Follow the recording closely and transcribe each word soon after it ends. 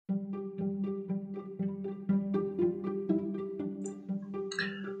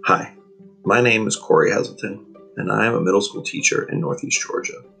Hi, my name is Corey Hazelton, and I am a middle school teacher in Northeast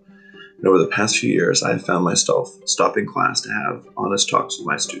Georgia. And over the past few years, I have found myself stopping class to have honest talks with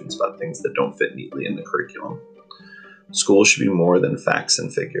my students about things that don't fit neatly in the curriculum. School should be more than facts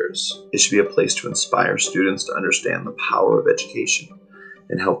and figures. It should be a place to inspire students to understand the power of education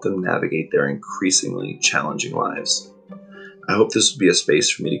and help them navigate their increasingly challenging lives. I hope this will be a space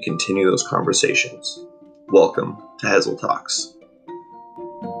for me to continue those conversations. Welcome to Hazel Talks.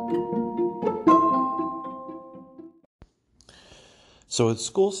 So with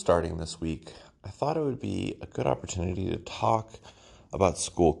school starting this week, I thought it would be a good opportunity to talk about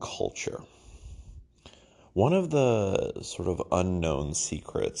school culture. One of the sort of unknown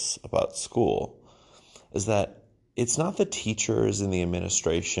secrets about school is that it's not the teachers and the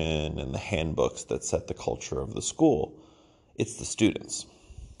administration and the handbooks that set the culture of the school. It's the students.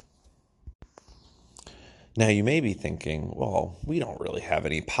 Now you may be thinking, well, we don't really have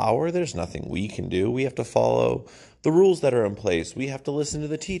any power. There's nothing we can do. We have to follow the rules that are in place. We have to listen to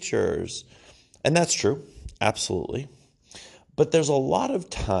the teachers. And that's true, absolutely. But there's a lot of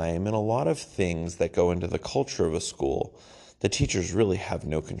time and a lot of things that go into the culture of a school that teachers really have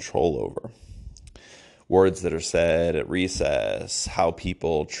no control over. Words that are said at recess, how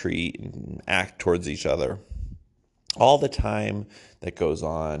people treat and act towards each other. All the time that goes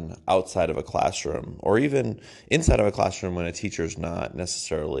on outside of a classroom or even inside of a classroom when a teacher's not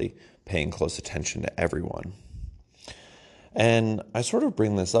necessarily paying close attention to everyone. And I sort of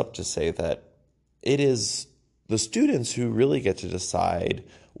bring this up to say that it is the students who really get to decide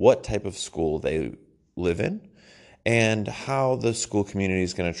what type of school they live in and how the school community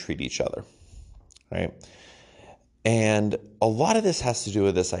is going to treat each other, right? And a lot of this has to do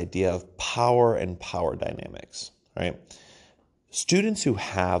with this idea of power and power dynamics, right? Students who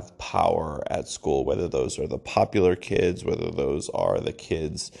have power at school, whether those are the popular kids, whether those are the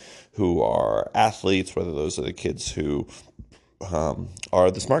kids who are athletes, whether those are the kids who are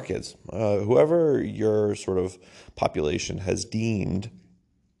the smart kids, whoever your sort of population has deemed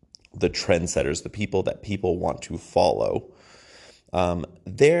the trendsetters, the people that people want to follow,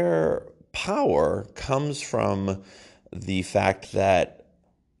 their power comes from the fact that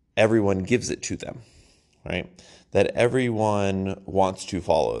everyone gives it to them, right? That everyone wants to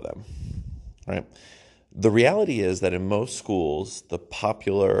follow them, right? The reality is that in most schools, the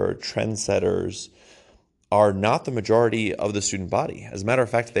popular trendsetters are not the majority of the student body. As a matter of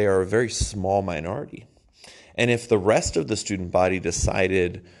fact, they are a very small minority. And if the rest of the student body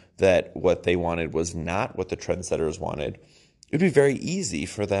decided that what they wanted was not what the trendsetters wanted, it would be very easy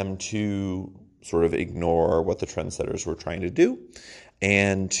for them to sort of ignore what the trendsetters were trying to do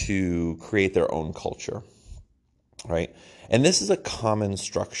and to create their own culture, right? And this is a common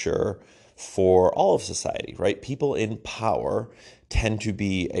structure for all of society, right? People in power tend to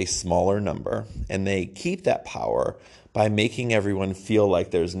be a smaller number, and they keep that power by making everyone feel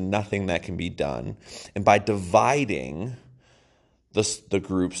like there's nothing that can be done, and by dividing the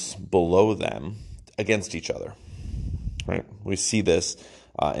groups below them against each other, right? We see this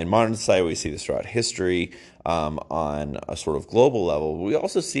in modern society. We see this throughout history on a sort of global level. We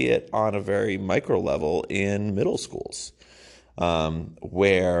also see it on a very micro level in middle schools,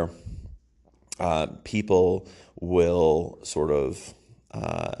 where people will sort of,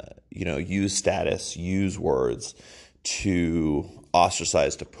 use status, use words to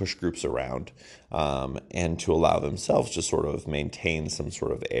ostracize, to push groups around, and to allow themselves to sort of maintain some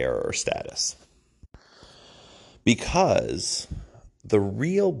sort of air or status. Because the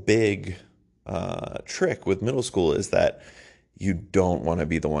real big trick with middle school is that you don't want to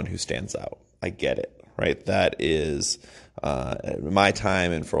be the one who stands out. I get it, right? That is my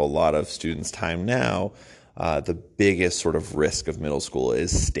time, and for a lot of students' time now, the biggest sort of risk of middle school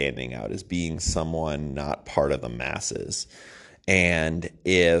is standing out, is being someone not part of the masses. And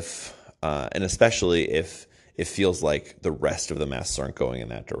and especially if it feels like the rest of the masses aren't going in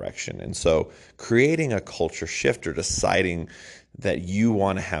that direction. And so creating a culture shift or deciding that you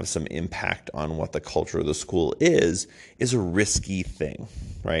want to have some impact on what the culture of the school is a risky thing,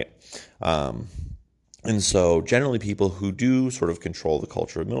 right? And so generally people who do sort of control the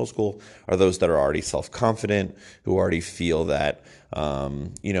culture of middle school are those that are already self-confident, who already feel that,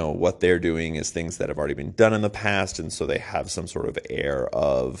 what they're doing is things that have already been done in the past. And so they have some sort of air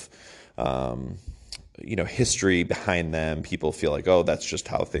of, history behind them. People feel like, oh, that's just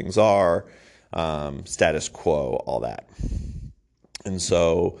how things are, status quo, all that. And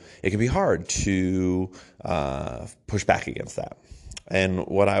so it can be hard to push back against that. And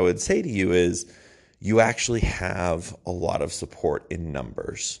what I would say to you is, you actually have a lot of support in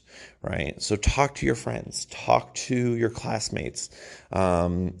numbers, right? So talk to your friends, talk to your classmates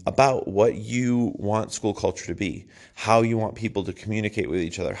about what you want school culture to be, how you want people to communicate with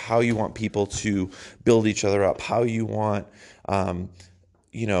each other, how you want people to build each other up, how you want,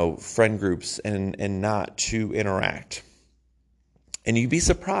 friend groups and not to interact. And you'd be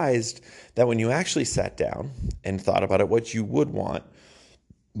surprised that when you actually sat down and thought about it, what you would want,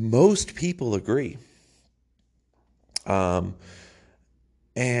 most people agree. And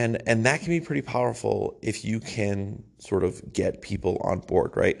that can be pretty powerful if you can sort of get people on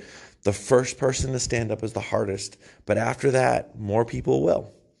board, right? The first person to stand up is the hardest, but after that, more people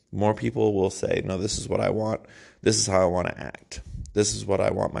will. More people will say, no, this is what I want. This is how I want to act. This is what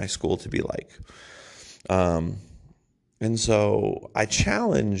I want my school to be like. And so I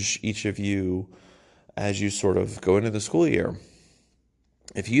challenge each of you as you sort of go into the school year.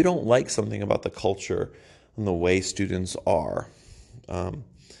 If you don't like something about the culture and the way students are,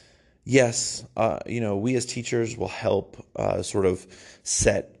 yes, we as teachers will help sort of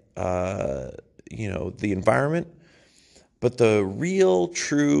set, the environment. But the real,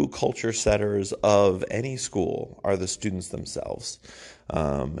 true culture setters of any school are the students themselves.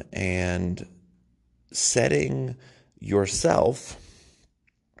 And setting yourself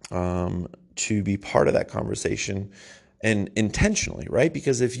to be part of that conversation and intentionally, right?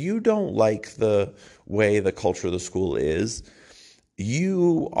 Because if you don't like the way the culture of the school is,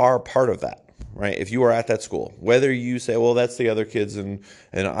 you are part of that, right? If you are at that school, whether you say, well, that's the other kids and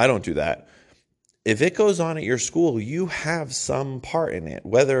I don't do that. If it goes on at your school, you have some part in it,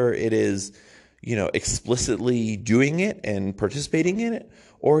 whether it is, explicitly doing it and participating in it,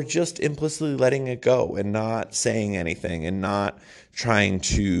 or just implicitly letting it go and not saying anything and not trying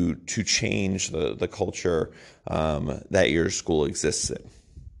to change the culture that your school exists in.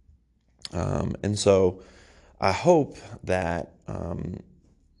 And so I hope that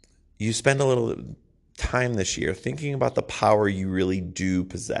you spend a little time this year thinking about the power you really do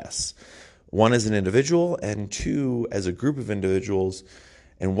possess. One, as an individual, and two, as a group of individuals,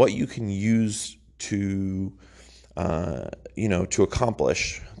 and what you can use to, to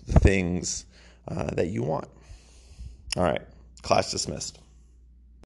accomplish the things that you want. All right, class dismissed.